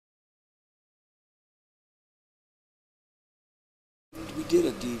we did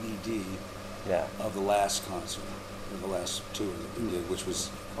a DVD Yeah. of the last concert, or the last tour that we did, which was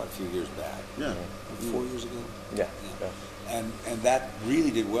quite a few years back. Yeah. 4 years ago. Yeah. And that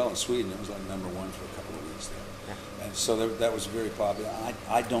really did well in Sweden. It was like #1 for a couple of weeks there. Yeah. And so that was very popular.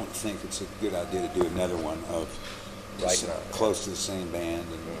 I don't think it's a good idea to do another one of Right now, close to the same band,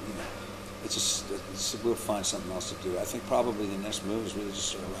 and you know, we'll find something else to do. I think probably the next move is really just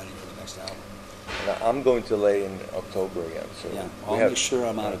start writing for the next album. And I'm going to lay in October again, so Yeah, I'll make sure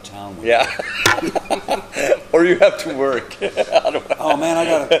I'm out of town. Yeah. Or you have to work. Oh man,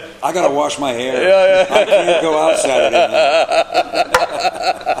 I gotta wash my hair. Yeah. I can't go out Saturday night.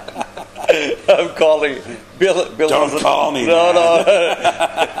 I'm calling Bill. Don't call me. No.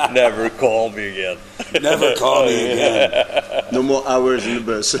 Never call me again. Never call me again. No more hours in the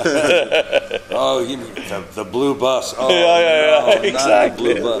bus. Oh, you mean the blue bus? Oh, Yeah, no,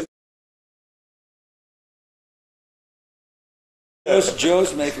 exactly. not the blue bus.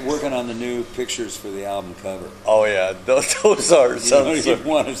 Joe's working on the new pictures for the album cover. Oh yeah, those are You some. don't even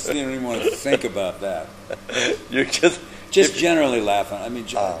want to think about that. You're just Generally laughing. I mean,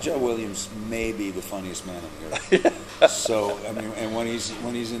 Joe Williams may be the funniest man on the earth. So I mean, and when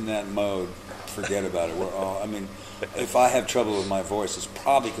he's in that mode, forget about it. We're all. I mean, if I have trouble with my voice, it's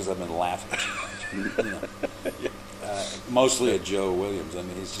probably because I've been laughing. You know. Mostly at Joe Williams. I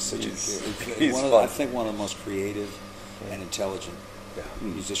mean, he's just such he's I think one of the most creative and intelligent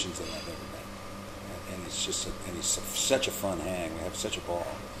musicians that I've ever met. And it's just he's such a fun hang. We have such a ball.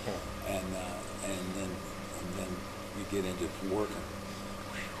 And then you get into working.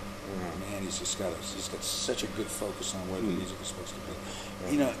 Man, he's got such a good focus on where the music is supposed to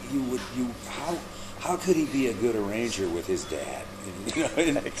be. You know, how could he be a good arranger with his dad? You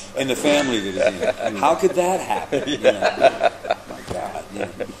know, in the family that he's in. How could that happen? You know? My God. You know.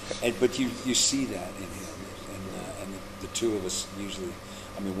 But you see that in him. And the two of us usually,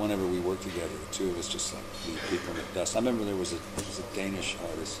 I mean, whenever we work together, the two of us just like leave people in the dust. I remember there was a Danish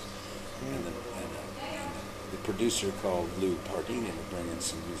artist, and the producer called Lou Pardini to bring in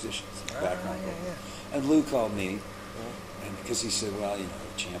some musicians, background vocals. And Lou called me, and because he said, well, you know,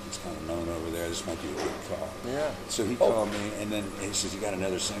 Champlin's kind of known over there, this might be a good call. Yeah. So he called me, and then he says, you got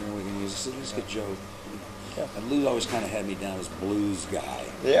another singer we can use? I said, let's get Joe. And Lou always kind of had me down as blues guy.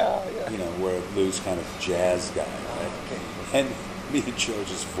 Yeah. You know, where Lou's kind of jazz guy, right? And me and Joe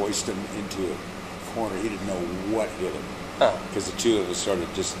just voiced him into a corner. He didn't know what hit him. Because the two of us started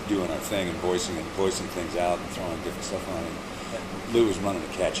just doing our thing and voicing things out and throwing different stuff on him. Lou was running to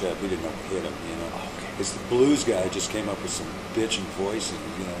catch up. He didn't know what hit him, you know. Because the blues guy just came up with some bitchin' voicing,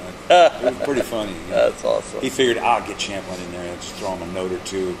 you know. It was pretty funny. You know? That's awesome. He figured, I'll get Champlin in there and just throw him a note or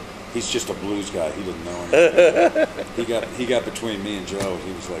two. He's just a blues guy. He didn't know anything. He got between me and Joe.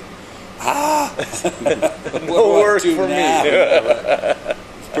 He was like, no work for me.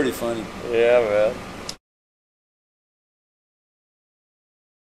 It's pretty funny. Yeah, man.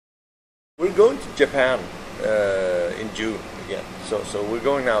 We're going to Japan in June again, so we're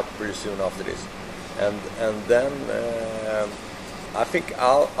going out pretty soon after this, and then I think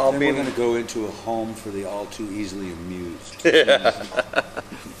I'll be. We're going to go into a home for the all too easily amused.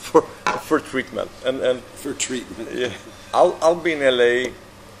 for treatment and for treatment. Yeah, I'll be in LA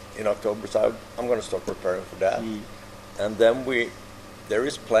in October, so I'm going to start preparing for that, and then there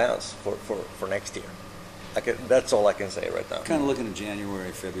is plans for next year. That's all I can say right now. Kind of looking at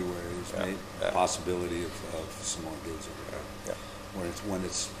January, February is possibility of some more gigs over there. Yeah. When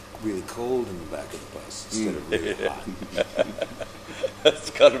it's really cold in the back of the bus instead of really hot.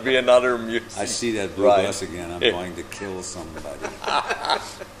 That's got to be another music. I see that blue bus again. I'm going to kill somebody.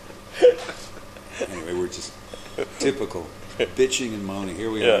 Anyway, we're just typical bitching and moaning. Here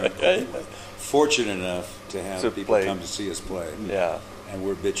we are. Fortunate enough to have people come to see us play. Yeah. And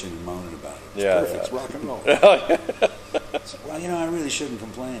we're bitching and moaning about it. It's perfect. It's rock and roll. Well, you know, I really shouldn't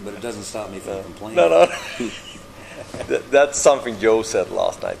complain, but it doesn't stop me from complaining. No. That's something Joe said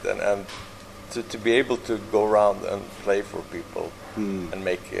last night, and to be able to go around and play for people and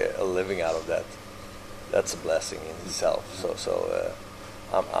make a living out of that, that's a blessing in itself. So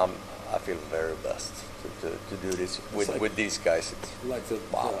I feel very blessed to do this with these guys. It's like it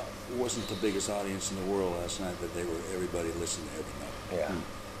wasn't the biggest audience in the world last night, but everybody listened to every note. Yeah. And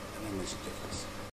that makes a difference.